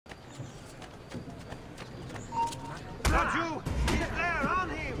The Jew! He's there, on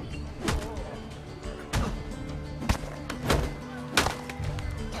him!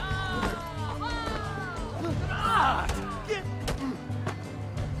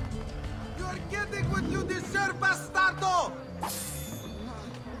 You're getting what you deserve, bastardo!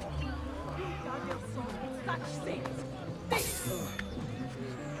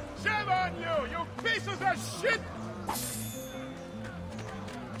 Shame on you, you pieces of shit!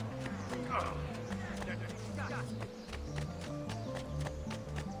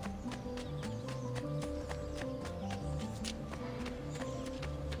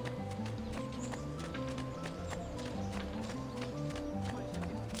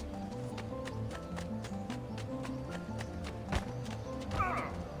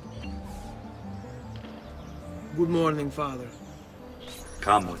 Good morning, Father.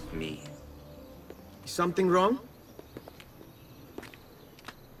 Come with me. Is something wrong?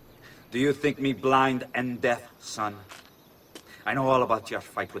 Do you think me blind and deaf, son? I know all about your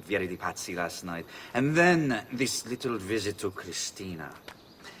fight with VIII last night. And then this little visit to Christina.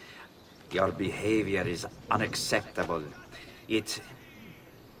 Your behavior is unacceptable. It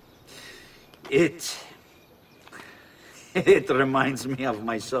reminds me of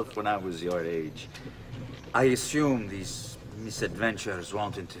myself when I was your age. I assume these misadventures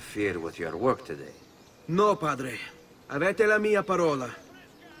won't interfere with your work today. No, Padre. Avete la mia parola.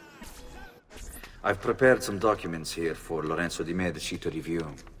 I've prepared some documents here for Lorenzo di Medici to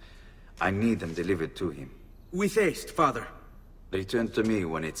review. I need them delivered to him. With haste, Father. Return to me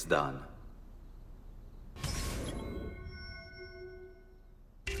when it's done.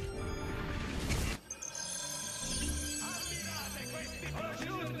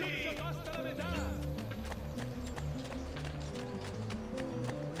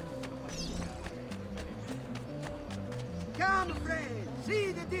 Come, friend!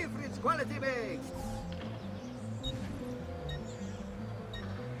 See the difference quality makes!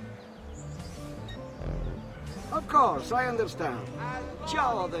 Of course, I understand.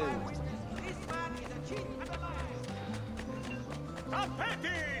 Ciao, then.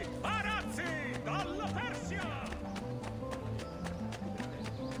 Tappeti! Arazzi! Dalla Persia!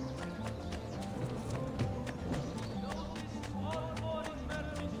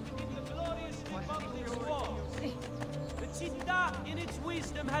 The città, in its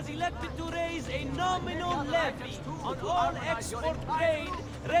wisdom, has elected to raise a nominal levy on all export trade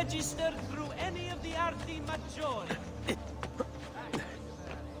registered through any of the arti maggiori.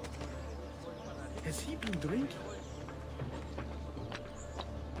 Has he been drinking?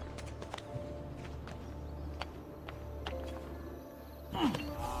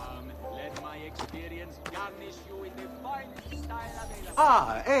 Let my experience garnish you in the finest style available.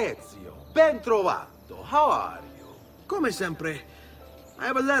 Ah, Ezio, ben trovato. How are you? Come sempre. I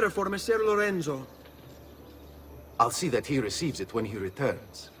have a letter for Messer Lorenzo. I'll see that he receives it when he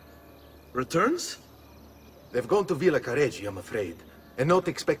returns. Returns? They've gone to Villa Careggi, I'm afraid, and not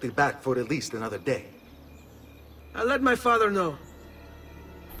expected back for at least another day. I'll let my father know.